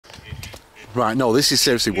Right, no, this is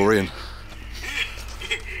seriously worrying.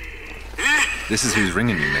 This is who's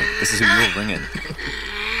ringing you, mate. This is who you're ringing.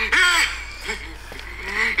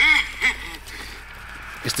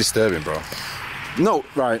 It's disturbing, bro. No,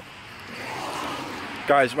 right.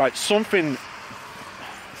 Guys, right, something...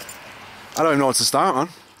 I don't even know where to start, man.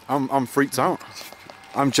 I'm freaked out.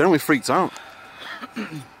 I'm generally freaked out.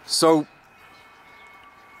 So...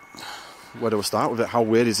 where do I start with it? How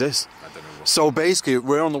weird is this? I don't know what. So basically,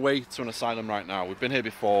 we're on the way to an asylum right now. We've been here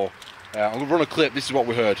before. I'm going to run a clip. This is what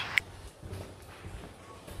we heard.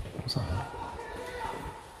 What's that?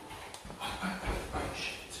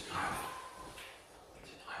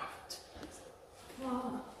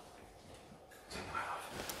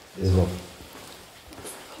 Is what?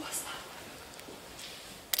 What's that?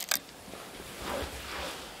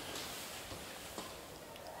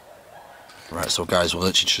 Right, so guys, we're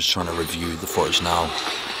literally just trying to review the footage now.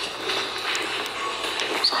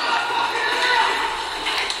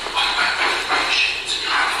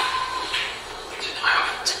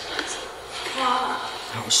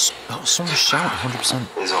 That was someone shouting, 100%.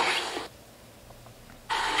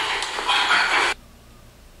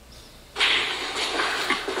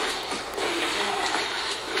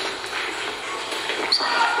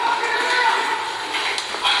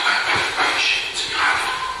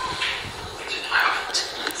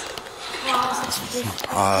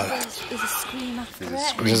 There's a scream after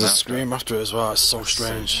it. There's a scream after it as well. It's so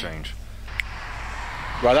strange. So strange.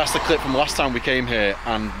 Right, that's the clip from last time we came here,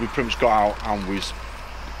 and we pretty much got out and was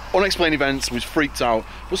unexplained events, was freaked out.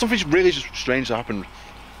 But something really just strange happened.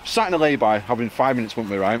 Sat in a lay-by, having 5 minutes, weren't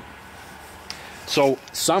we, right? So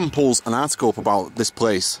Sam pulls an article up about this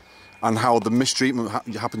place and how the mistreatment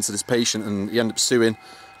happened to this patient, and he ended up suing.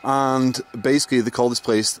 And basically, they call this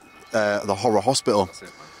place the horror hospital.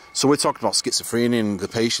 So we're talking about schizophrenia and the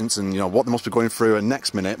patients, and you know what they must be going through. And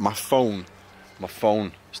next minute, my phone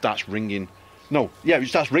starts ringing. No, yeah, it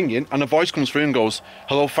starts ringing, and a voice comes through and goes,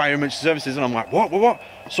 "Hello, fire emergency services." And I'm like, what?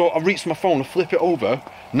 So I reach for my phone, I flip it over,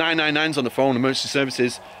 999's on the phone, emergency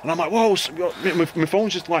services, and I'm like, whoa, my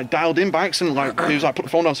phone's just like dialed in by accident. Like, he was like, put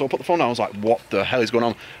the phone down. So I put the phone down. I was like, what the hell is going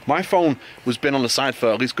on? My phone was been on the side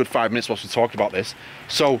for at least a good 5 minutes whilst we talked about this.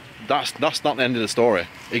 So that's not the end of the story.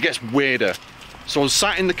 It gets weirder. So I was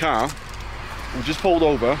sat in the car, we just pulled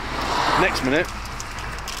over. Next minute,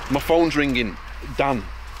 my phone's ringing, Dan.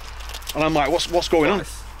 And I'm like, what's going on?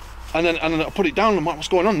 And then I put it down, and I'm like, what's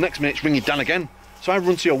going on? Next minute, it's ringing Dan again. So I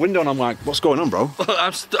run to your window, and I'm like, what's going on, bro?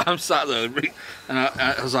 I'm sat there, and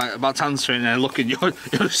I was like, about to answer it, and I look in you're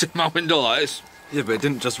just in my window like this. Yeah, but it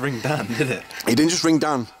didn't just ring Dan, did it? He didn't just ring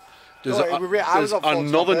Dan. There's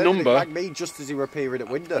another number. It rang me just as he were appearing at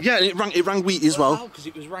window. Yeah, and it rang Wheaty as well. Because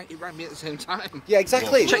it rang me at the same time. Yeah,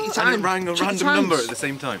 exactly. Check your time. And it rang a random number at the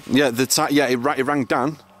same time. Yeah, it rang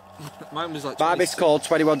Dan. Mine was like My missed call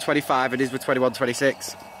 2125 and his were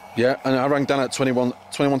 2126. Yeah, and I rang Dan at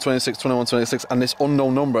 2126, and this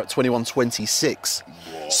unknown number at 2126.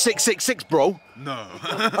 666, bro. No.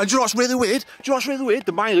 And do you know what's really weird?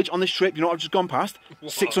 The mileage on this trip, you know what I've just gone past?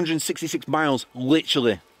 666 miles,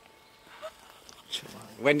 literally.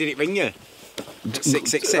 When did it ring you?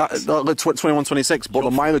 666. 2126, but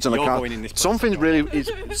the mileage on the you're car. going in this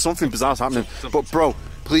Something bizarre's happening. But bro,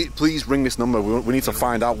 please ring this number. We need to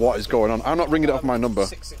find out what is going on. I'm not ringing it off my number.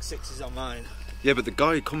 666 is on mine. Yeah, but the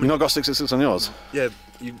guy commenting. You not got 666 on yours? Yeah,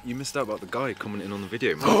 you missed out about the guy commenting on the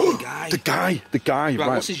video. The guy. Right, Right.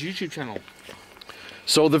 what's his YouTube channel?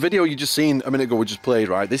 So the video you just seen a minute ago we just played,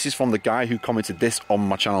 right? This is from the guy who commented this on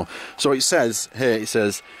my channel. So it says here,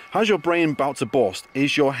 how's your brain about to burst?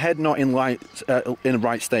 Is your head not in the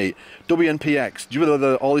right state? WNPX. Do you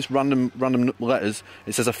know all these random letters?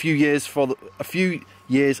 It says a few years for the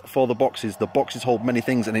boxes. The boxes hold many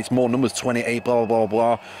things, and it's more numbers. 28, blah blah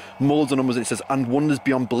blah blah. Molds of numbers. It says and wonders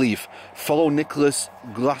beyond belief. Follow Nicholas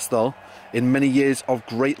Glasdell. In many years of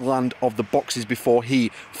great land of the boxes before he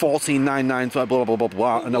 1499 blah blah blah blah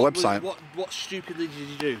blah and a website. What stupidly did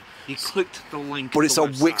you do? You clicked the link. But it's a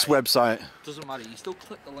Wix website. Doesn't matter. You still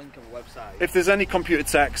click the link of a website. If there's any computer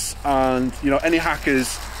techs and any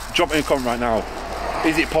hackers, drop in a comment right now.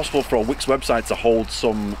 Is it possible for a Wix website to hold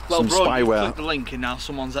some spyware? You click the link and now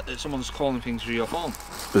someone's calling things through your phone.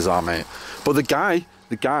 Bizarre, mate. But the guy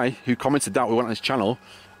who commented that, we went on his channel.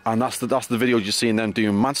 And that's the video you're seeing them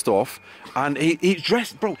doing mad stuff. And he's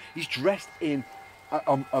dressed, bro. He's dressed in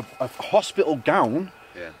a hospital gown,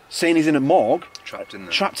 saying he's in a morgue, trapped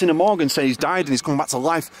in a morgue, and saying he's died and he's coming back to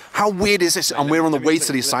life. How weird is this? And we're on the way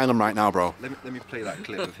to the asylum right now, bro. Let me play that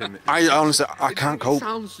clip of him. I honestly, I can't cope. It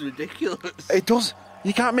sounds ridiculous. It does.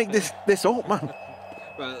 You can't make this up, man.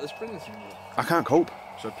 Right, let's bring this in. I can't cope.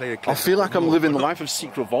 Should I play a clip? I feel like I'm living the life of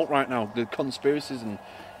Secret Vault right now. The conspiracies and,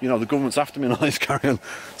 you know, the government's after me and all this carry on.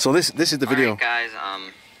 So this is the video. Alright, guys,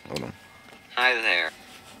 Hold on. hi there.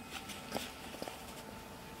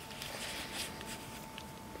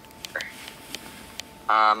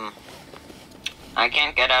 I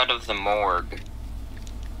can't get out of the morgue.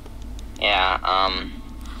 Yeah,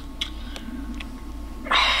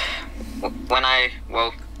 when I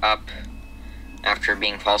woke up after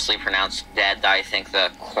being falsely pronounced dead, I think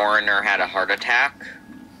the coroner had a heart attack.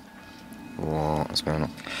 What's going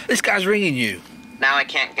on? This guy's ringing you. Now I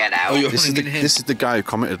can't get out. Oh, you're This ringing him. is the guy who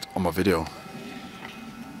commented on my video.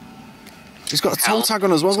 He's got a toe Help. tag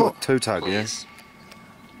on as well. It's got Look. a toe tag, yeah. Please.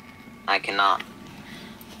 I cannot.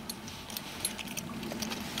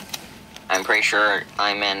 I'm pretty sure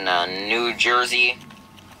I'm in New Jersey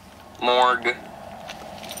morgue.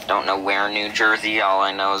 Don't know where New Jersey. All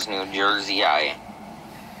I know is New Jersey. I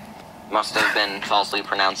must have been falsely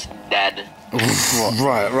pronounced dead.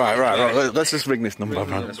 Right. Let's just ring this number,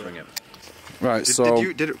 man. Let's ring it. Right, Did,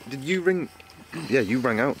 so did you ring? Yeah, you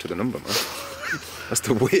rang out to the number, man. That's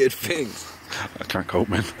the weird thing. I can't cope,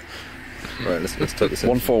 man. Right, let's take this in.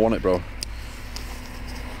 141 it, bro.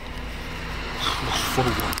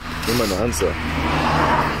 You might not answer.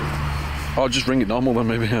 Oh, just ring it normal then,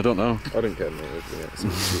 maybe. I don't know. I don't care, mate. It's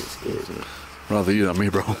a score, isn't it? Rather you than me,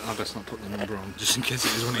 bro. I best not put the number on, just in case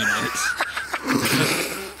it is one of your mates.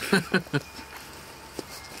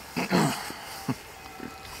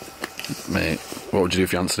 Mate, what would you do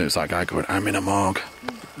if you answered it? It's that guy going, I'm in a morgue.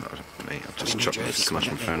 Oh, mate, I've just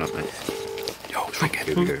smashed my phone up, mate. Yo, ring it.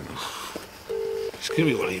 Here we go. It's gonna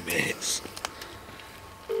be one of your mates.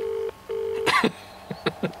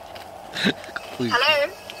 Please.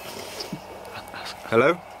 Hello?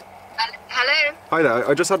 Hello? Hello? Hi there.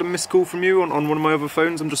 I just had a missed call from you on one of my other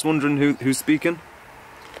phones. I'm just wondering who's speaking.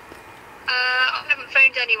 I haven't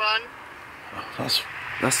phoned anyone.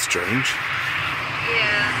 That's strange.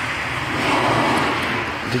 Yeah.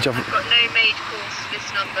 Did you I've have? got no made calls to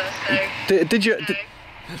this number, so... Did you? no.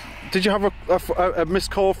 Did you have a missed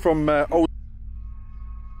call from O?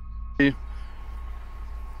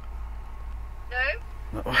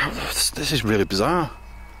 No? This is really bizarre.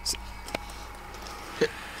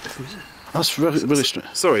 That's really strange.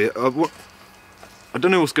 Sorry, what? I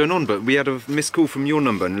don't know what's going on, but we had a missed call from your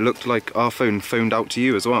number, and it looked like our phone phoned out to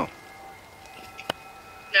you as well.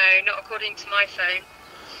 No, not according to my phone.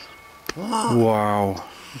 Wow.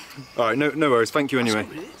 All right, no worries. Thank you anyway.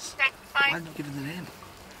 That's what it is. Okay, Why bye. not giving the name?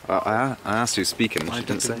 I asked who's speaking, and Why she not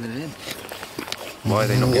didn't say. giving the name? Why are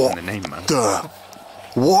they not giving the name, man? Duh.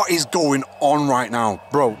 What is going on right now,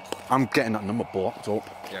 bro? I'm getting that number blocked up.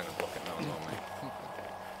 Yeah, I'm gonna block it now as well, mate.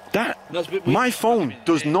 That That's a bit weird. my phone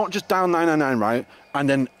does not just dial 999, right? And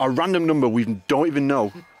then a random number we don't even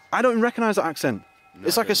know. I don't even recognise that accent.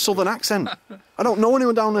 It's like a southern accent. I don't know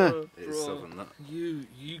anyone down there. It is southern, that. You.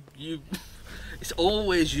 It's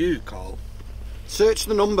always you, Carl. Search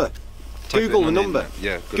the number. Type Google it in the on number.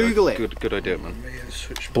 Yeah, Google it. Good idea, man.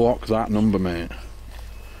 Block that number, mate.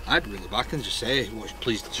 I'd ring it back and just say,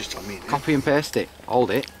 please just tell me. Copy and paste it. Hold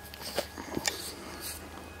it.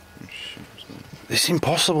 This is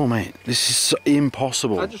impossible, mate. This is so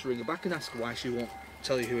impossible. I'd just ring her back and ask her why she won't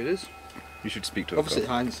tell you who it is. You should speak to her. Obviously,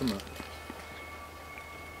 Carl. hiding somewhere.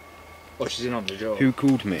 Oh, she's in on the job. Who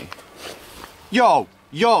called me? Yo!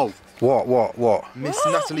 What? Miss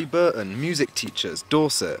Natalie Burton, music teachers,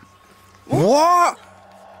 Dorset. What?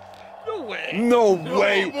 No way. No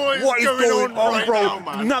way. What is going on, right bro? now,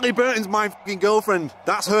 man? Natalie Burton's my fucking girlfriend.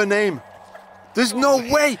 That's her name. There's no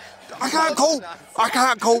way. I can't cope. I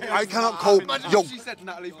cannot cope. Yo, She said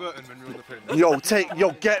Natalie Burton when we were on the phone.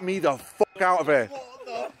 yo, get me the fuck out of here.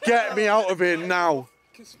 Get me out of here now.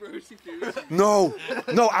 Conspiracy theory. No,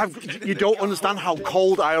 you don't understand how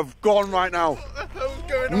cold I have gone right now.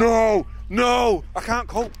 No, I can't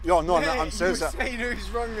cope. Yo, no, I'm serious. saying who's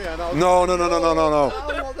rung me and I was No.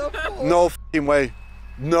 No fucking way.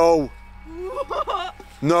 No,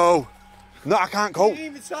 I can't cope. didn't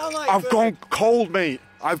even sound like I've Bert. gone cold, mate.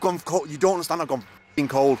 I've gone cold. You don't understand. I've gone fucking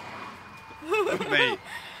cold. Mate,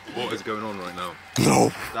 what is going on right now?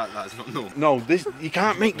 No. That is not normal. No, you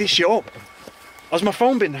can't make this shit up. Has my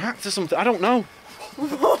phone been hacked or something? I don't know.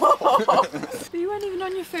 But you weren't even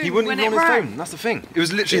on your phone. He wouldn't when even it on his rang. phone. That's the thing. It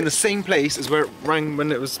was literally in the same place as where it rang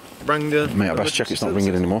when it rang the. Mate, I best check it's not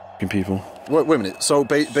ringing anymore. Fucking people. Wait a minute. So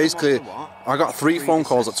basically, I got 3 phone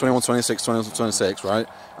calls at 2126, 2126, right?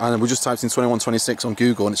 And then we just typed in 2126 on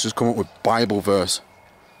Google, and it's just come up with Bible verse.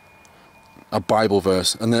 A Bible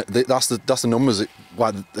verse, and that's the numbers it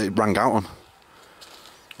rang out on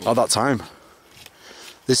at that time.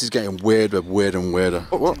 This is getting weirder, weirder and weirder.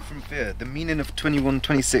 What? From fear. The meaning of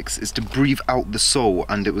 2126 is to breathe out the soul,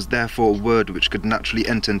 and it was therefore a word which could naturally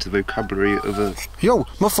enter into the vocabulary of a... Yo,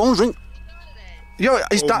 my phone's ring. Yo,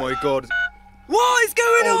 is that... Oh my god. What is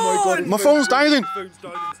going on? Oh my god. My phone's dialing. Phone's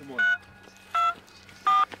dialing someone.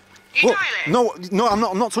 You Look, dialing? no,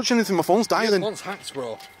 I'm not touching anything. My phone's dialing. One's hacked,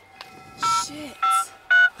 bro. Shit.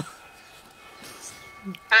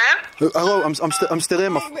 Hello? Hello, I'm still here.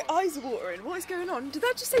 Oh, my eyes are watering. What is going on? Did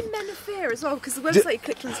that just say Men of Fear as well? Because the website you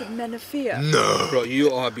clicked on said Men of Fear. No. Bro,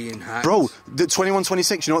 you are being hacked. Bro, the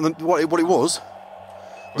 2126, you know what it was?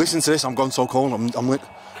 Listen to this, I'm gone so cold. I'm like,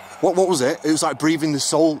 what was it? It was like breathing the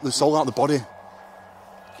soul out of the body.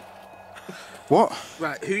 What?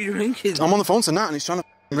 Right, who are you ringing? I'm on the phone to Nat and it's trying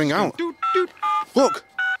to ring out. Look,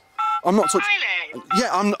 I'm not touching.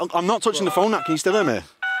 Yeah, I'm not touching the phone, Nat. Can you still hear me?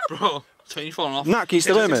 Bro, turn your phone off. Nat, can you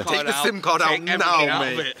still hear me? Take the SIM card out now,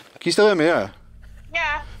 mate. Can you still hear me? Yeah.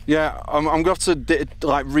 Yeah. Yeah, I'm gonna have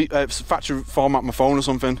to factory format my phone or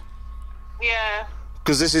something. Yeah.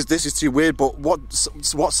 Because this is too weird. But what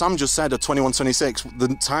Sam just said at 2126,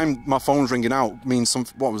 the time my phone's ringing out means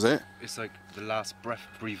something. What was it? It's like the last breath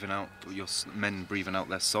breathing out, or your men breathing out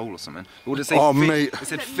their soul or something. What did it say? Oh, fear? mate. It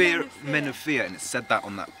said fear, men of fear, and it said that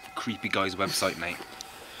on that creepy guy's website, mate.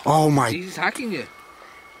 Oh my. He's hacking you.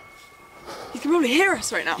 You can probably hear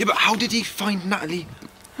us right now. Yeah, but how did he find Natalie?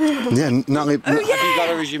 Yeah, Natalie. Oh, yeah.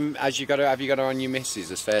 Have you got her on your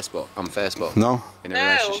missus as Facebook? On Facebook? No. In a No.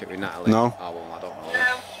 relationship with Natalie? No. Oh, well, I don't know.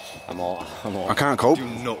 No. I'm all. I can't cope.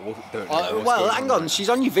 Don't know Well, hang on, she's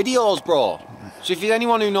on your videos, bro. So if there's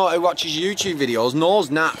anyone who watches YouTube videos, knows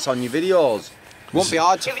Nat's on your videos. Won't be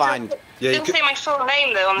hard to find. Yeah, Didn't say my full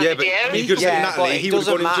name though on the video. he could say Yeah, Natalie. but it He would have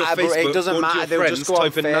doesn't gone into matter, your bro, it Facebook, doesn't gone to matter, your they'll friends, just go on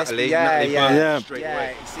type in Facebook. Natalie, Yeah, Natalie yeah. Byrne Yeah. straight Yeah,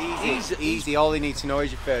 away. it's easy. All they need to know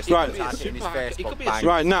is your first name. Right. Type it in his It could Facebook. be a Bang.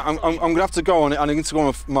 Right, now I'm gonna have to go on it. I need to go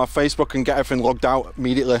on my Facebook and get everything logged out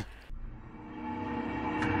immediately.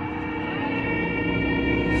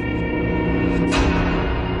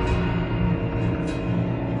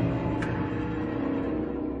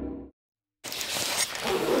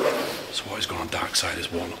 So what is going on dark side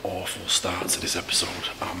is one awful start to this episode.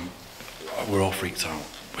 We're all freaked out.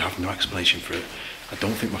 We have no explanation for it. I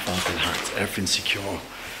don't think my phone's been hacked. Everything's secure.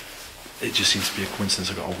 It just seems to be a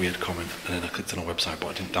coincidence. I got a weird comment and then I clicked on a website but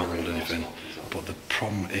I didn't download anything. But the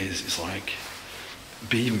problem is, it's like,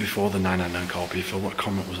 even before the 999 call, before what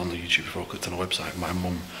comment was on the YouTube, before I clicked on a website, my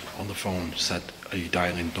mum on the phone said, are you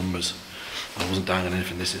dialing numbers? I wasn't dialing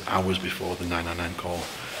anything. This is hours before the 999 call.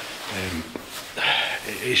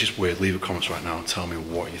 It's just weird. Leave a comments right now and tell me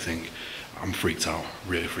what you think. I'm freaked out,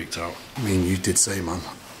 really freaked out. I mean, you did say, man,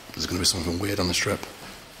 there's going to be something weird on this trip.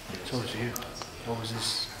 It's always you.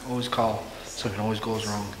 Always call. Something always goes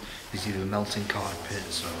wrong. There's either a melting card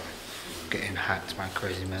pits or getting hacked by a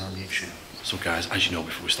crazy man on YouTube. So guys, as you know,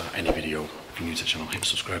 before we start any video, if you're new to the channel, hit the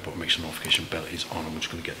subscribe button, make sure the notification bell is on, and we're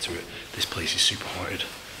just going to get to it. This place is super haunted,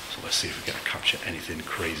 so let's see if we can capture anything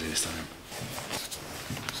crazy this time.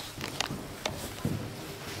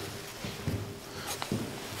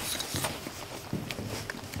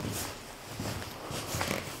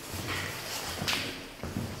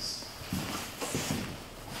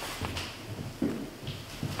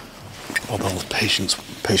 All those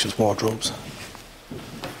patients' wardrobes,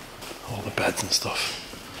 all the beds and stuff.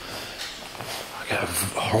 I get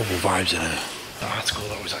horrible vibes in here. The article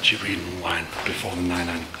that I was actually reading online before the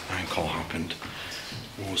 999 call happened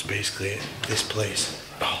was basically this place,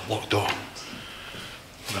 locked door.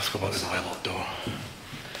 Let's go back to the locked door.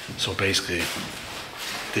 So basically,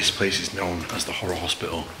 this place is known as the horror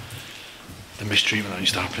hospital. The mistreatment that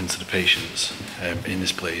used to happen to the patients in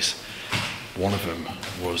this place, one of them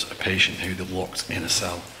was a patient who they locked in a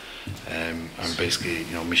cell and basically,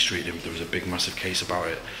 mistreated him. There was a big, massive case about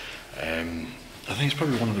it. I think it's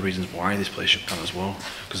probably one of the reasons why this place shut down as well,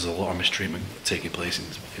 because there's a lot of mistreatment taking place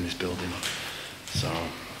in this building. So,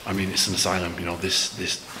 I mean, it's an asylum. This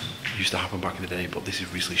used to happen back in the day, but this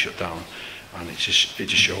is recently shut down, and it just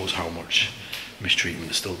shows how much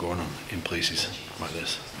mistreatment is still going on in places like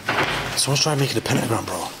this. Someone's trying making a pentagram,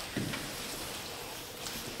 bro.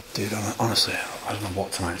 Dude, honestly, I don't know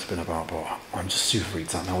what tonight's been about, but I'm just super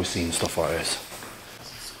freaked out now we're seeing stuff like this.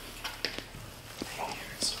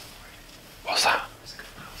 What's that?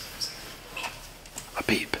 A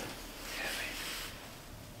beep.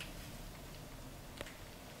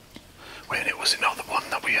 Wait, it was it not the one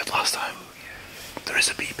that we had last time? There is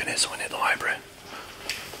a beep in it, so in the library.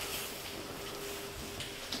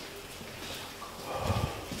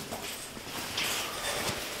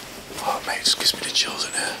 Oh mate, it just gives me the chills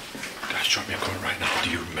in here. Guys, drop me a comment right now. Do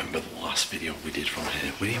you remember the last video we did from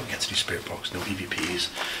here? We didn't even get to do spirit box, no EVPs,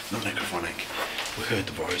 no necrophonic. We heard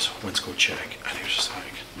the voice, went to go check, and he was just like,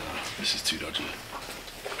 nah, this is too dodgy.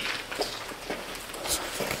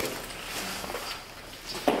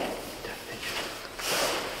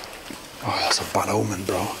 Oh, that's a bad omen,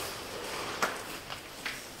 bro.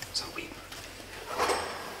 So we.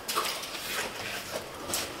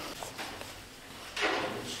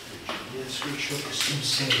 Yeah, screenshot is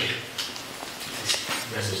insane.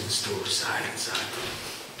 Resident store side inside.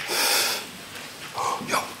 Oh,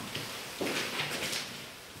 yo.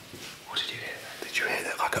 What did you hear? Did you hear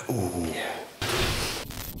that? Like a ooh. Yeah.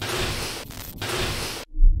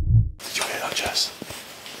 Did you hear that, Jess?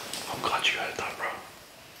 I'm glad you heard that, bro.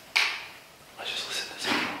 Let's just listen to this,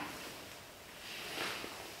 bro.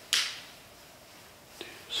 Dude,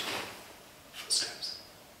 some footsteps.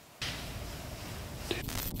 Dude.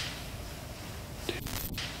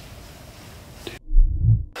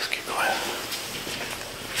 Let's keep going.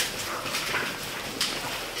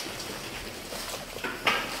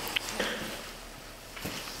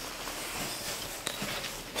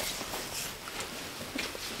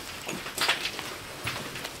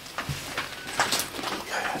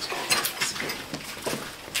 Yeah, let's go.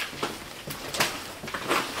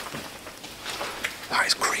 That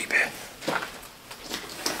is creepy.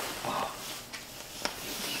 Wow.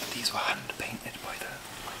 These were hand painted by the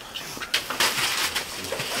children.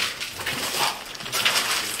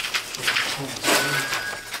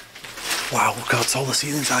 Wow, look how tall the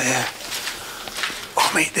ceilings are here.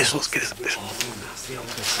 Oh mate, this looks good.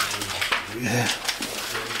 Yeah.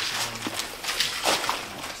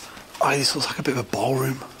 Oh, this looks like a bit of a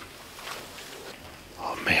ballroom.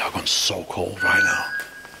 Oh mate, I've gone so cold right now.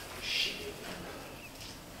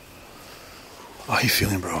 How are you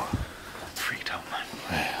feeling, bro? Freaked out, man.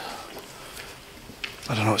 Yeah.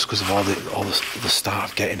 I don't know, it's because of all the start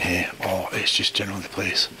of getting here, or it's just generally the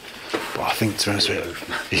place. But I think, to be honest with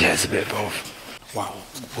you, yeah, it's a bit of both. Wow,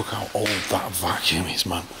 look how old that vacuum is,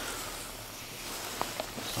 man.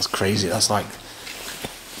 That's crazy. That's like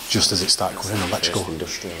just as it started going electrical.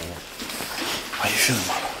 Industrial. How are you feeling,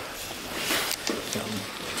 man?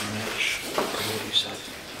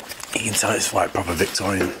 You can tell it's like proper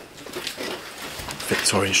Victorian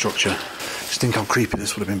structure. Just think how creepy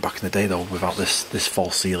this would have been back in the day, though, without this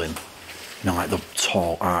false ceiling. You know, like the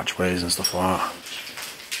tall archways and stuff like that.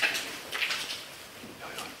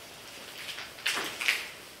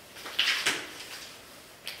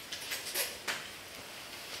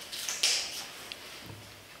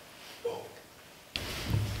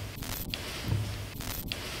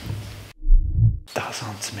 That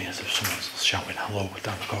sounds to me as if someone's shouting hello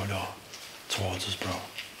down the corridor towards us, bro.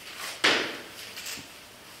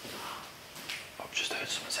 I've just heard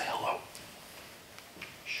someone say hello.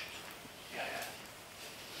 Yeah, yeah.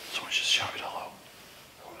 Someone's just shouted hello.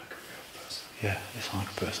 Like a real person. Yeah, it's like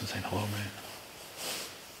a person saying hello, mate.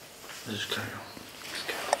 Let's just carry on. Just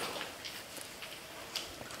carry on.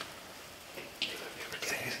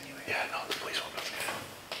 Yeah, no, the police won't go.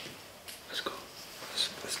 Let's go.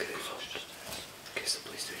 Let's get it first. Just in case the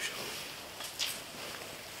police do show up.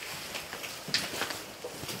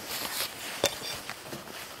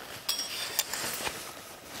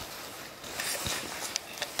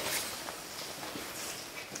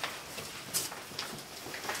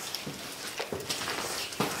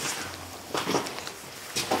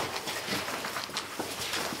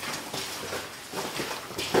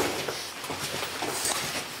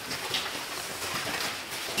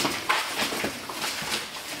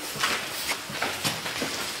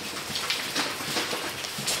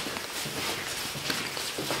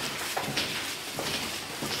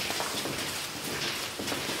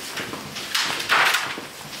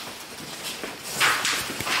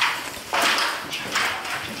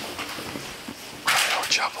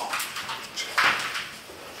 Chapel.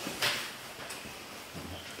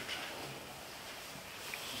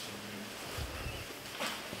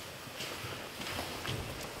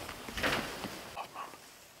 Oh, man.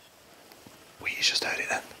 We just heard it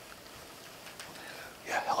then.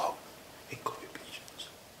 Yeah, hello. It could be pigeons.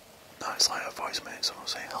 No, it's like a voice, mate. Someone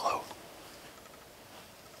saying hello.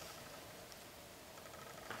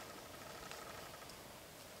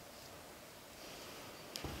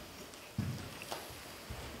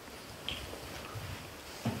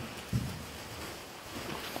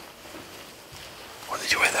 What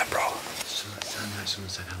did you hear then, bro? Sounded like someone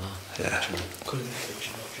said hello. Yeah. Could have been a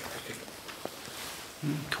pigeon.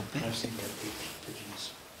 Could be. I've seen dead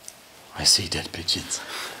pigeons. I see dead pigeons.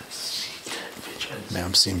 Mate,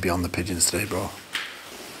 I'm seeing beyond the pigeons today, bro.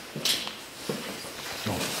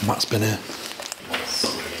 Oh, Matt's been here.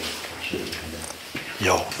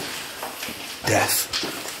 Yo, death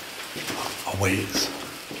awaits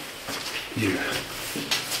you.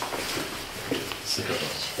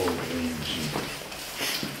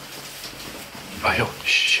 Oh, yo,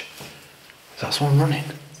 shh. Is that someone running?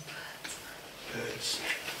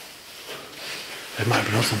 There might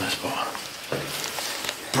be nothing on this,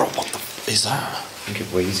 but... Bro, what the f is that? I think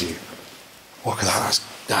it weighs you. Look at that,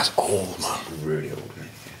 that's old, man. Really old, mate.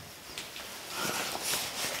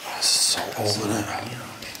 That's so old, isn't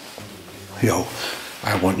it? Yo,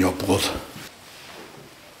 I want your blood.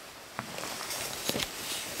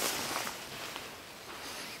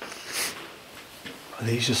 Are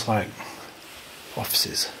these just like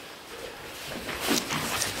offices?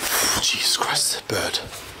 Jesus Christ, bird.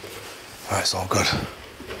 Alright, it's all good.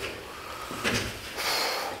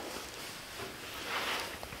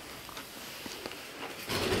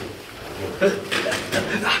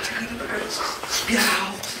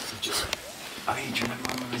 I mean, do you remember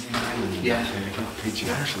when I was in Ireland? Yeah. A pigeon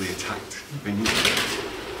actually attacked me.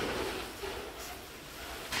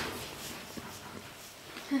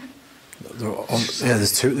 Yeah,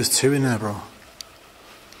 there's two in there, bro.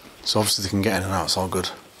 So obviously they can get in and out, it's all good.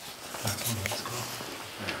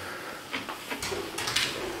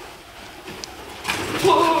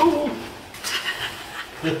 Whoa!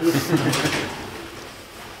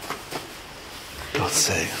 God's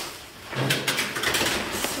sake.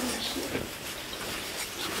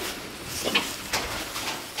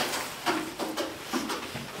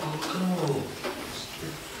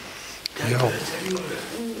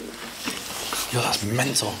 Yo, that's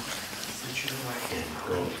mental.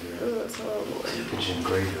 Pigeon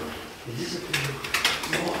graveyard.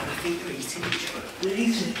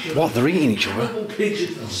 What? They're eating each other? Cannibal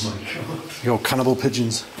pigeons. Oh my god. Yo, cannibal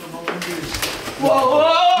pigeons. Whoa!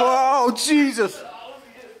 Whoa, Jesus!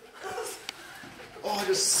 Oh, I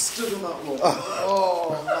just stood on that one.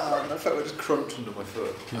 Oh man, I felt it just crunched under my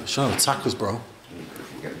foot. Yo, shut up, attack us, bro.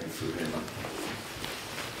 Get me food in, man.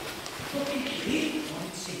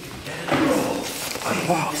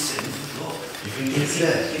 Wow. You think it's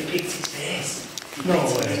there? He picked his face. No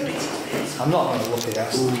way. I'm not going to look at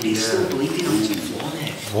that. He's still bleeding onto the floor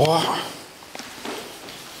there. What?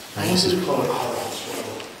 Man, this is...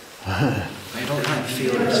 I don't like the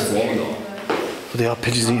feel of this floor though. They are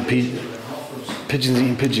pigeons eating pigeons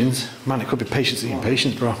eating pigeons. Man, it could be patients eating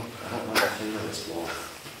patients, bro.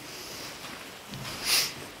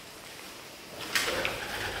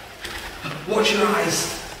 Watch your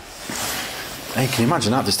eyes. Hey, can you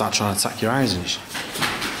imagine that? They start trying to attack your eyes and shit.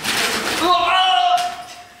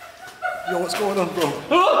 Yo, what's going on, bro?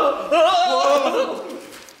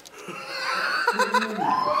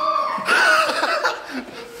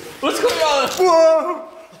 What's going on? Whoa!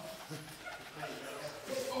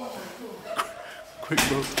 Quick,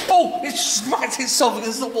 bro. Oh, it smacked itself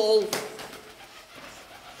against the wall.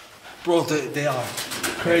 Bro, they are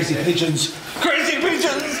crazy pigeons. Crazy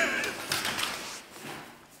pigeons!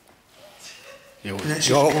 Yo,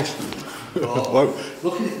 Oh.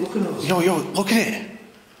 Look at it, look at us. yo, look at it.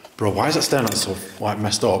 Bro, why is that staring at us so like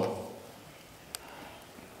messed up?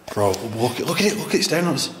 Bro, look at it, it's staring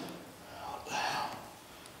at us.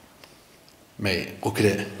 Mate, look at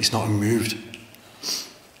it, it's not moved.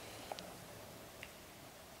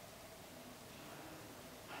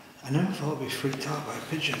 I never thought I'd be freaked out by a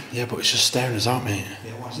pigeon. Yeah, but it's just staring us out, mate.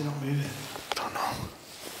 Yeah, why is it not moving? Don't know.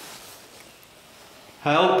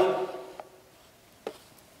 Help!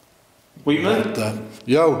 Wheatman?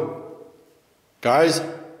 Yo, guys.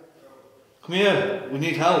 Come here, we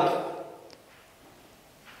need help.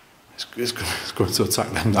 It's going to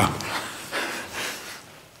attack them now.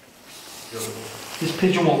 This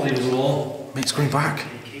pigeon won't leave us alone. Mate, it's going back.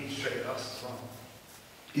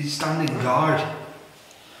 He's standing guard.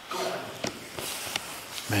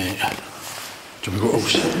 Mate, do you want me to go? Oh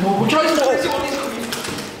shit. No, we're trying to stop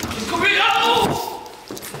him. He's coming out!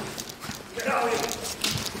 Get out of here.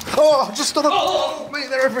 Oh, I just stood up. Oh, Mate,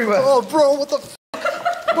 they're everywhere. Oh, bro, what the f?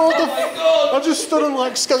 Bro, what oh the my f? god! I just stood on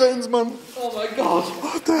like skeletons, man. Oh my god!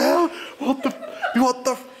 What the hell? What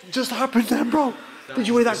the f just happened then, bro? Did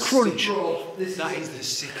you hear that crunch? Bro, That is the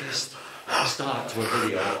sickest start to a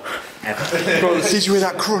video ever. Bro, did you hear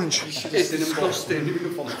that crunch? It's disgusting.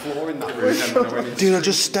 On the floor in that room. Dude, I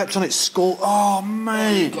just stepped on its skull. Oh,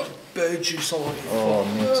 mate. got bird juice all over you. Oh,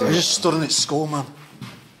 me too. I just stood on its skull, man.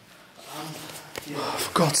 Oh,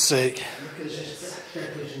 for God's sake.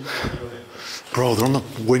 Bro, they're on the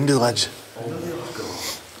window ledge. Oh my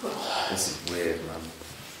god. This is weird, man.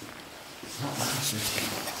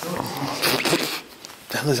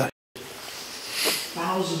 The hell is that?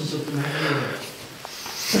 Thousands of them everywhere.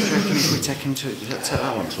 Do you reckon if we take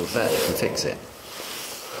that one to a vet, we can fix it?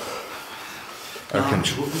 We've got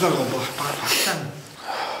to go bypass them.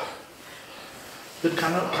 The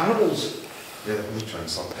cannibals. Yeah, we'll try and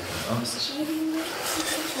stop taking us.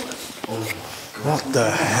 What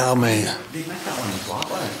the hell, mate? They make that one in black,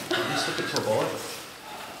 they stuck it to a board.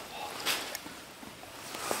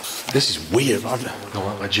 This is weird.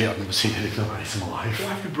 No, legit, I've never seen anything like this in my life.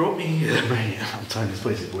 Why have you brought me here? Mate, I'm telling you, this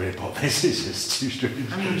place is weird, but this is just too strange.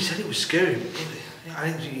 I mean, you said it was scary, but I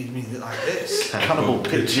didn't think you'd mean it like this. Cannibal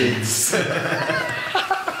pigeons.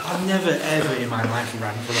 I've never ever in my life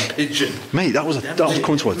ran from a pigeon. Mate, that was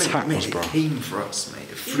coming to attack us, bro. It came for us, mate.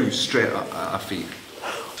 It flew straight at our feet.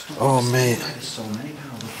 Oh, mate. There's so many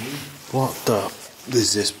now, look here. What the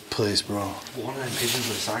is this place, bro? One of them pigeons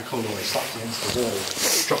with a cycle door, he slapped against the wall,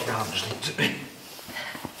 dropped down and just looked at me.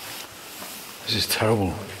 This is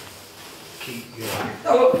terrible. Keep your eye.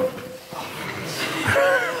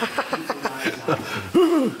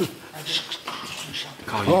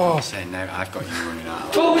 God, you can't say no, I've got you running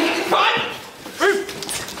out.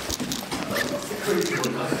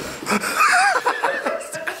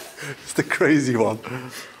 It's the crazy one.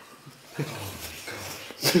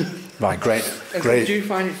 Right, great. Did you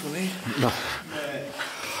find it funny? No.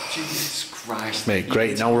 Jesus Christ. Mate,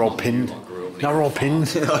 great. Now we're all pinned. Now we're all pinned.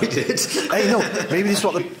 I did. Hey, no, maybe this is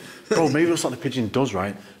what the maybe that's what the pigeon does,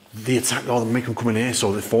 right? They attack all, they make them come in here,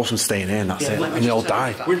 so they force them to stay in here, and that's it, and they all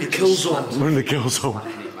die. We're in the kill zone. We're in the kill zone.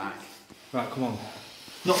 Right, come on.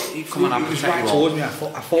 No, he Come on, he was right towards me. I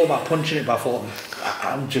thought about punching it, but I thought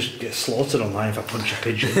I'm just get slaughtered online if I punch a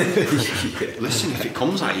pigeon. Listen, if it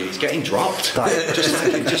comes at you, it's getting dropped.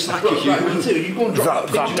 just like a human. Me too. You go and drop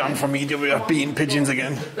that That pigeon. damn from EWF beating pigeons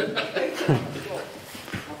again.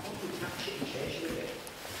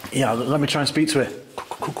 Yeah, let me try and speak to it.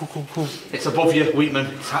 Cool. It's above you,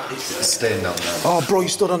 Wheatman. It's staying down there. Oh, bro, you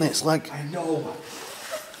stood on it. It's like. I know.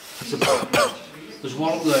 There's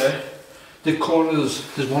one up there. The corners.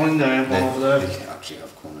 There's one in there and one over there. They actually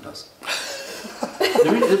have cornered us.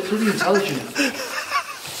 They're pretty intelligent.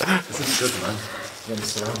 This is good, man. When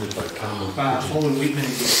it's surrounded by cannibals. But following Wheatman,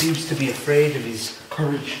 he seems to be afraid of his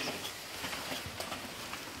courage.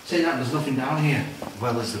 Saying that, there's nothing down here.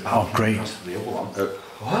 Well, there's the Oh, great. goes to the other one.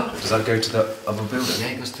 What? Does that go to the other building? Yeah,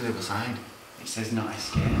 it goes to the other side. It says not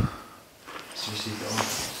escape. So you see it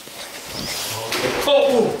all.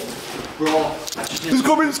 Oh! Bro, It's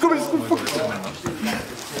coming.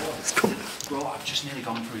 Bro, I've just nearly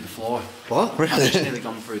gone through the floor. What? I've just nearly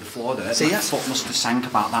gone through the floor there. See, My that's- foot must have sank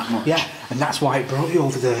about that much. Yeah, and that's why it brought you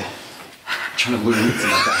over there. Trying to lure me to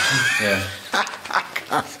my death. Yeah.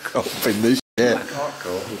 Open this shit.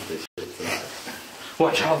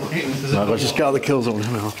 Watch out, Wheatman. There's a No, let's just get out of the kill zone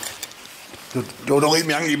now. Don't leave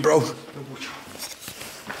me hanging, bro.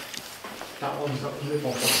 That one's up a bit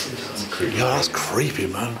more boxes. Yeah, that's creepy,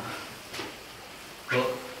 man.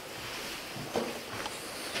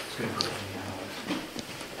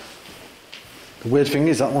 The weird thing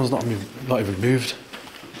is that one's not even moved.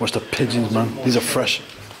 Watch the pigeons, man. These are fresh.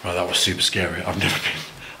 Right, that was super scary. I've never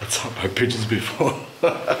been attacked by pigeons before.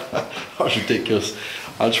 That's ridiculous.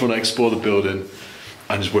 I just want to explore the building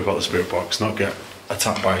and just whip out the spirit box, not get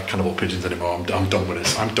attacked by cannibal pigeons anymore. I'm done with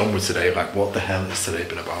this. I'm done with today. Like, what the hell has today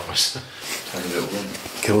been about us?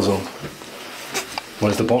 Kill zone.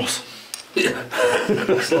 Where's the boss?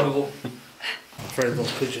 Next level. I'm afraid of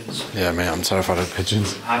those pigeons. Yeah, mate, I'm terrified of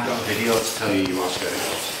pigeons. I've got a video to tell you what's going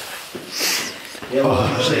on. Yeah, well,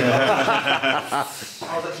 actually, I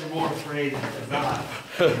was actually more afraid of that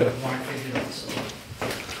than my pigeons. So.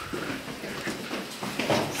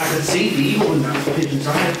 I could see the evil in that pigeon's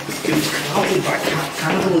eye. It was clouded by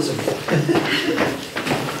cannibalism.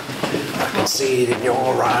 I can see it in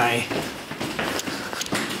your eye.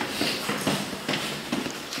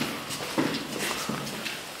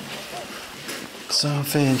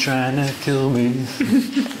 Something trying to kill me.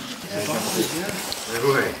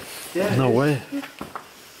 No way. No way.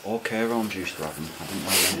 All care homes used to have them. I didn't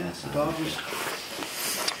know any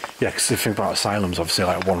Yeah, because the thing about asylums, obviously,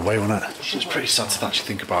 like one way, wasn't it? It's pretty sad to actually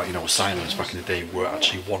think about, you know, asylums back in the day were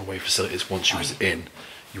actually one way facilities. Once you was in,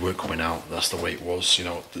 you weren't coming out. That's the way it was, you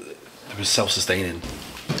know. It was self-sustaining.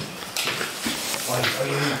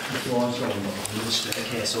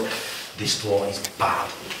 Okay, so this floor is bad.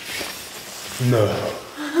 No.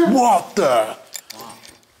 What the?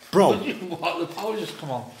 Bro. What? The power just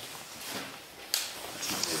come on.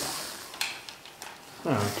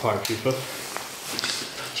 Parakeeper.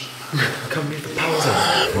 Come meet the power.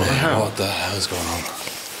 What the hell is going on?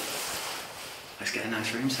 Let's get a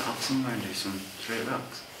nice room set up somewhere and do some straight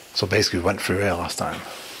rocks. So basically, we went through here last time.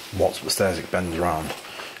 Walked up the stairs, it bends around,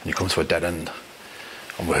 and you come to a dead end.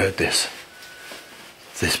 And we heard this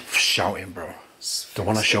shouting, bro. The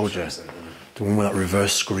one I showed you. The one with that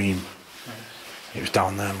reverse scream. It was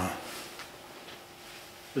down there, man.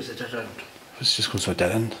 Was it dead end? It's just come to a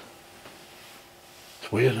dead end.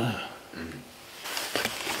 It's weird, isn't it?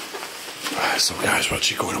 Right, so guys, we're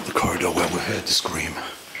actually going up the corridor where we heard the scream.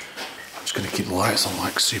 I'm just going to keep the lights on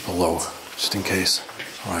like super low, just in case.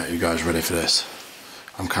 Alright, you guys ready for this?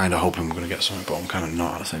 I'm kind of hoping we're going to get something, but I'm kind of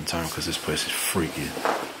not at the same time because this place is freaky.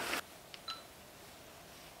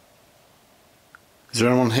 Is there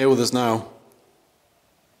anyone here with us now?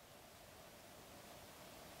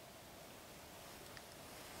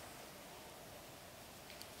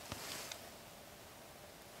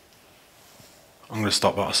 I'm going to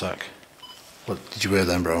stop that a sec. What did you hear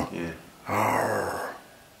then, bro? Yeah. Arrgh.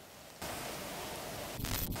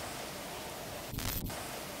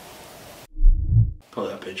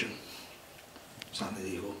 Probably that pigeon. It's not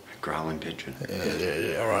illegal. A growling pigeon.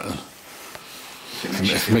 Yeah, alright then.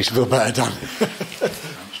 If it makes you feel better, Dan. I'm just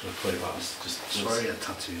going to play that. Just sorry, he had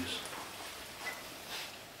tattoos.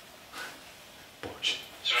 Butch.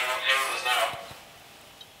 Is anyone here with us now?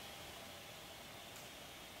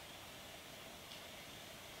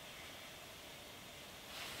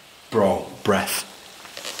 Bro, breath.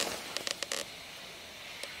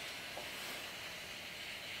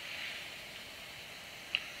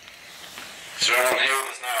 Is anyone here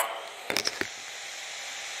with us now?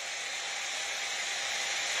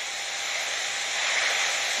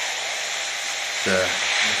 There.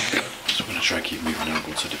 So we're going to try to keep moving out,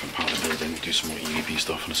 go to a different part of the building, do some more EVP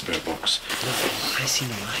stuff in a spirit box. I seen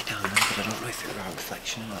a light down there, but I don't know if it was a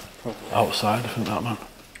reflection or not. Outside, I think that, man.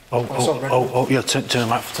 Oh, yeah, turn the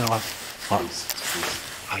light, Right.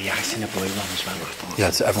 Oh yeah, I seen a blue one as well. Yeah,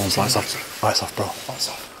 it's everyone's lights off. Lights off, bro. Lights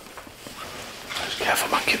off. Just careful,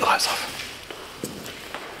 man, keep the lights off.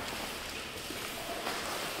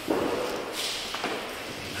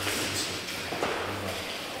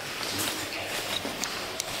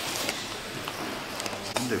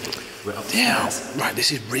 Yeah, right,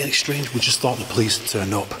 this is really strange. We just thought the police had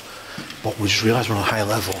turned up, but we just realised we're on a high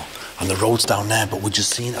level and the road's down there, but we're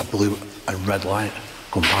just seeing a blue and red light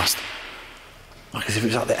going past. Like as if it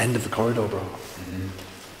was at the end of the corridor, bro.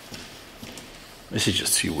 This is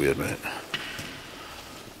just too weird, mate.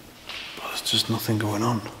 But there's just nothing going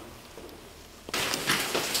on.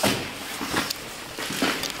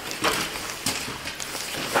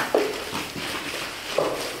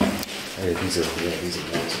 Hey, these are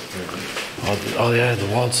wads. Oh yeah, the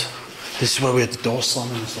wads. This is where we had the door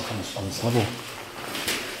slamming and stuff on this level.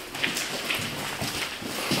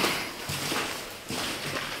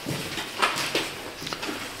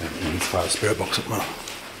 We need to fire the spirit box up now.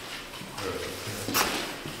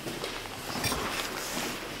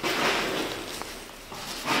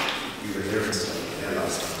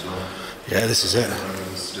 Yeah, this is it.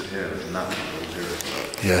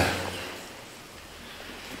 Yeah.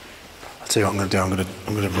 I'll tell you what I'm going to do.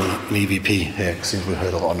 I'm going to run an EVP here, because we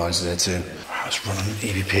heard a lot of noises here too. Right, let's run an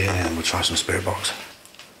EVP in here and we'll try some spirit box.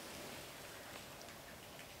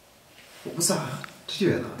 What was that? Did you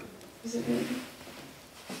hear that? Is it me?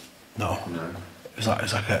 No. No. It's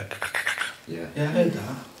like a... Yeah. Yeah, I heard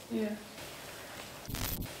that. Yeah.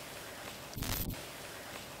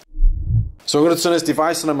 So I'm going to turn this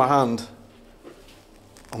device on in my hand.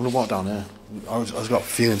 I'm going to walk down here. I've got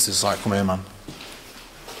feelings to like, come here, man.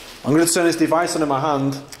 I'm going to turn this device on in my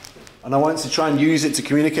hand, and I want to try and use it to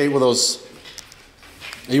communicate with us.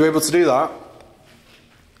 Are you able to do that?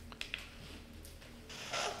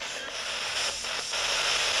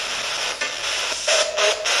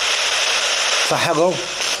 It's a hello.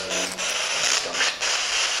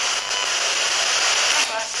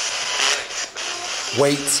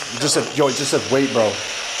 Wait. It just said wait, bro.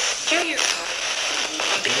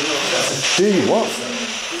 Do you what?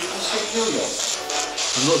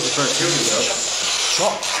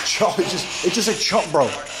 Chop. It just said chop, bro.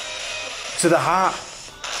 To the heart.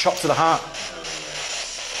 Chop to the heart.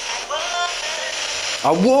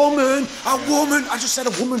 A woman. I just said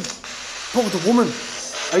a woman. Bro, the woman.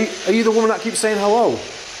 Are you the woman that keeps saying hello?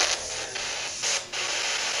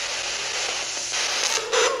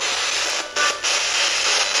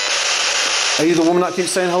 Are you the woman that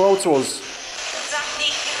keeps saying hello to us?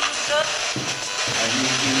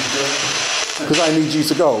 Because I need you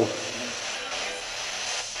to go.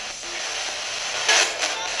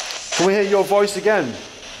 Can we hear your voice again?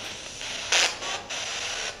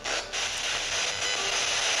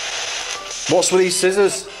 What's with these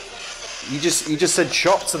scissors? You just said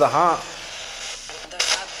chop to the heart.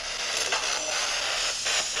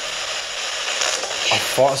 I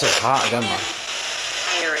thought I said heart again, man.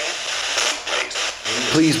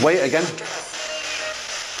 Please wait again.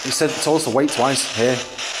 He told us to wait twice here.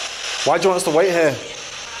 Why do you want us to wait here?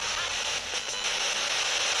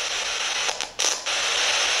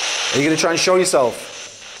 Are you going to try and show yourself?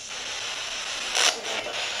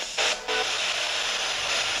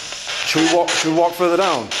 Should we walk further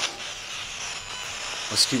down?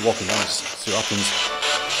 Let's keep walking down, see what happens.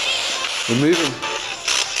 We're moving.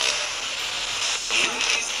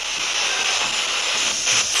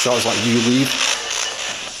 Sounds like you leave.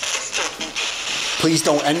 Please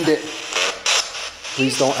don't end it.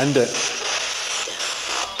 Please don't end it.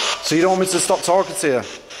 So you don't want me to stop talking to you?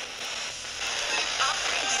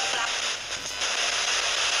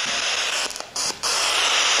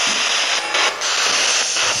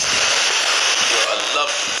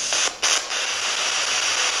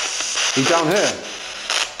 You down here?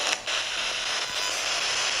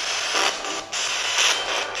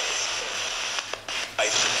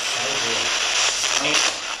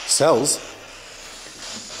 Cells?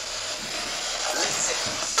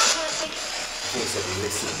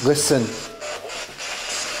 Listen.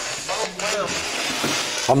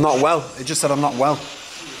 I'm not well. It just said I'm not well.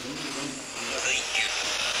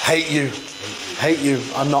 Hate you. Hate you.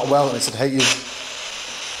 I'm not well. It said hate you.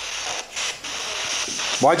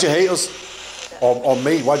 Why'd you hate us? Or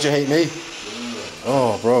me? Why'd you hate me?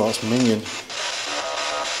 Oh, bro, that's minging.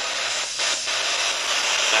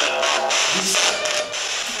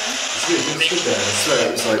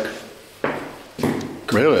 It's like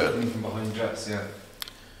Really? from behind jets, yeah.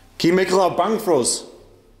 Can you make a loud bang for us?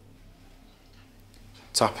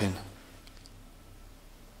 Tapping.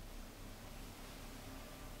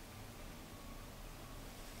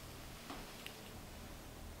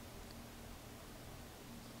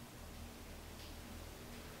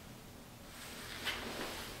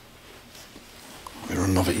 We're gonna run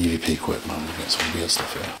another EVP quick, man. We've got some weird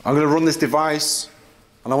stuff here. I'm gonna run this device,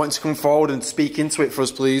 and I want you to come forward and speak into it for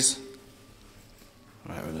us, please.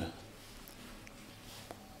 Right, we're there.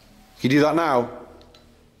 Can you do that now?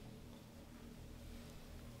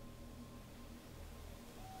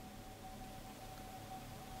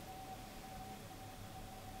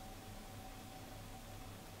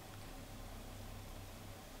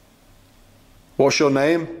 What's your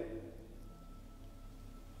name?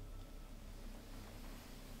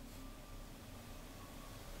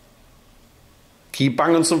 Can you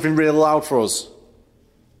bang on something real loud for us?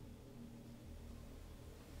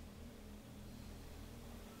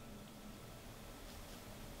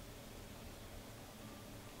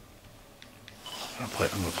 I'm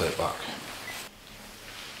gonna play it back.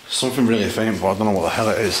 Something really faint, but I don't know what the hell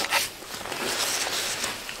it is.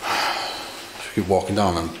 Just keep walking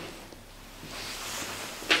down and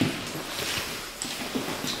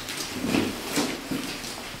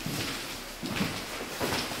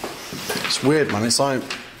it's weird, man. It's like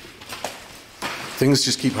things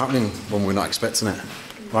just keep happening when we're not expecting it.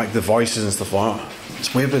 Like the voices and stuff like that.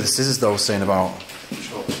 It's weird with the scissors though, saying about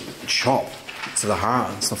chop to the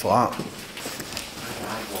heart and stuff like that.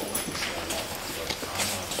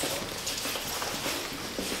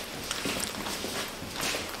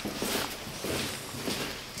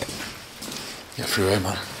 Get through here,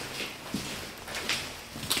 man.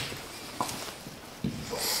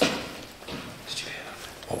 Did you hear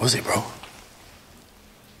that? What was it, bro? It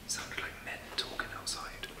sounded like men talking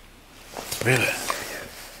outside. Really? Yeah.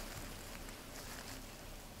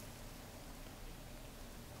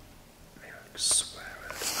 They like swear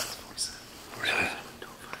at the man's voice. Really?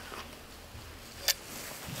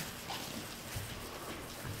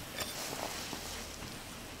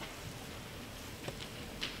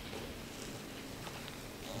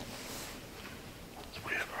 It's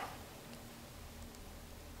weird, bro.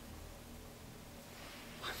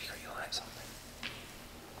 Have you got your lights on?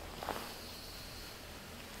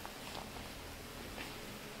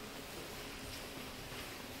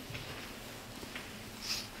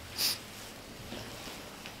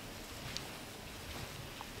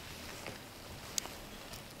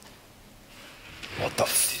 What the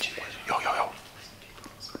f? Yo, yo, yo.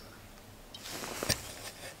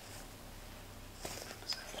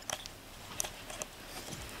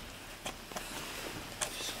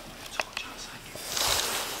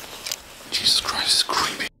 Jesus Christ, it's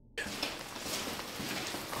creepy.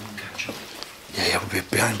 Come and catch up. Yeah, we'll be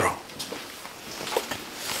behind, bro.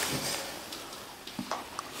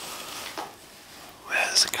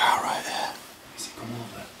 There's a car right here. Is it come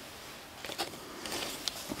over?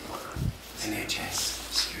 It's an HS.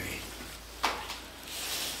 Security.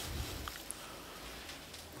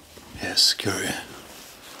 Yeah, it's security.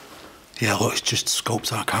 Yeah, look, it's just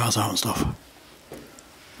scoped our cars out and stuff.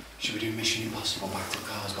 Should we do Mission Impossible back to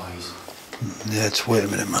cars, guys? Yeah, just wait a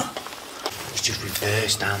minute, man. He's just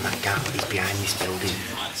reversed down that gap. He's behind this building.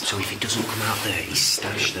 So if he doesn't come out there, he's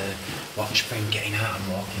stashed there. Watch for him getting out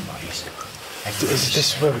and walking by. This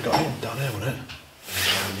is where we got him, down here, wasn't it?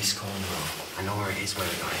 Around this corner. I know where it is, where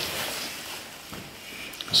we got him.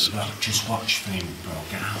 So, just watch for him, bro.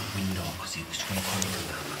 Get out the window, because he was going to come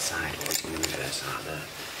down that side, or he's going to reverse out there.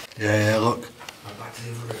 yeah, look. Right, back to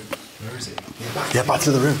the other room. Where is it? Yeah, back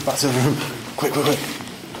to the room, back to the room. Quick. What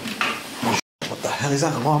the hell is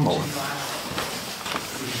that, a lawnmower?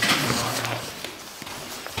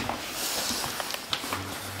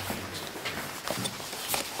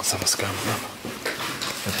 Let's have a scan of that.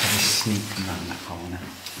 They're probably sneaking around that corner.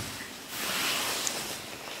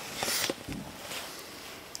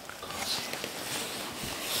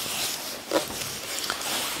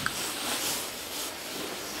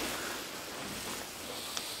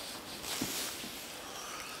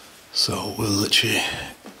 So we're literally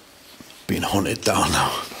being hunted down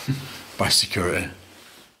now by security.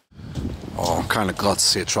 Oh, I'm kind of glad to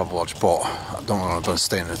see a travel lodge, but I don't want to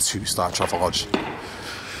stay in a 2-star travel lodge.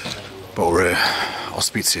 But I'll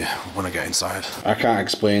speak to you when I get inside. I can't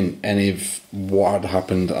explain any of what had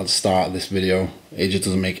happened at the start of this video. It just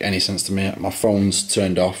doesn't make any sense to me. My phone's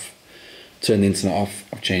turned off, turned the internet off.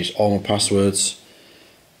 I've changed all my passwords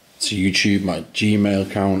to YouTube, my Gmail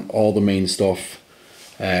account, all the main stuff.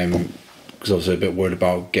 Because I was a bit worried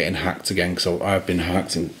about getting hacked again, because I've been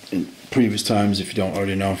hacked in previous times. If you don't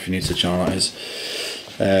already know, if you're new to the channel, that is.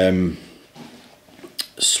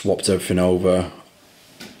 Swapped everything over,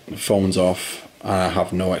 the phone's off, and I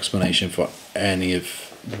have no explanation for any of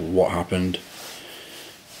what happened.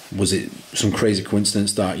 Was it some crazy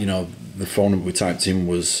coincidence that, you know, the phone number we typed in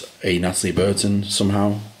was a Natalie Burton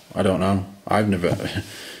somehow? I don't know. I've never...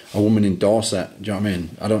 A woman in Dorset, do you know what I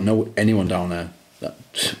mean? I don't know anyone down there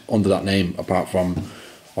under that name, apart from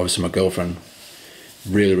obviously my girlfriend.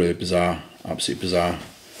 Really bizarre, absolutely bizarre.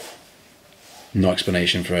 No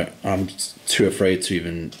explanation for it. I'm too afraid to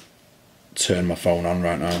even turn my phone on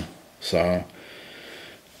right now. So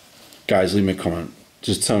guys, leave me a comment,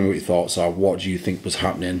 just tell me what your thoughts are. What do you think was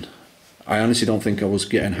happening? I honestly don't think I was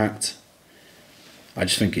getting hacked. I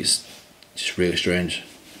just think it's just really strange.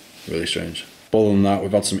 But other than that,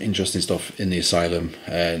 we've had some interesting stuff in the asylum.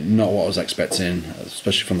 Not what I was expecting,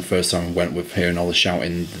 especially from the first time I went, with hearing all the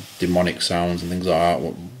shouting, the demonic sounds and things like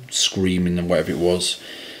that, screaming and whatever it was.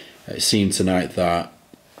 It seemed tonight that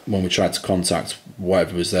when we tried to contact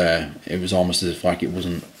whatever was there, it was almost as if like it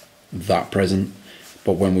wasn't that present.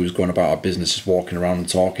 But when we was going about our business, just walking around and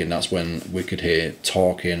talking, that's when we could hear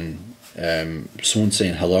talking, someone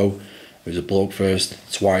saying hello. It was a bloke first,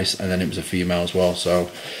 twice, and then it was a female as well.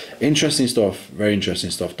 So interesting stuff, very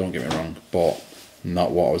interesting stuff, don't get me wrong, but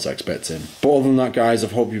not what I was expecting. But other than that, guys, I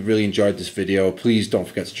hope you really enjoyed this video. Please don't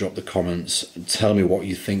forget to drop the comments, tell me what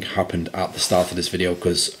you think happened at the start of this video,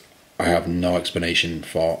 because I have no explanation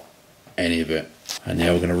for any of it. And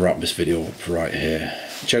yeah, we're going to wrap this video up right here.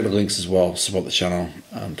 Check the links as well, support the channel,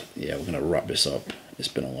 and yeah, we're going to wrap this up. It's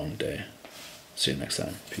been a long day. See you next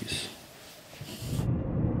time. Peace.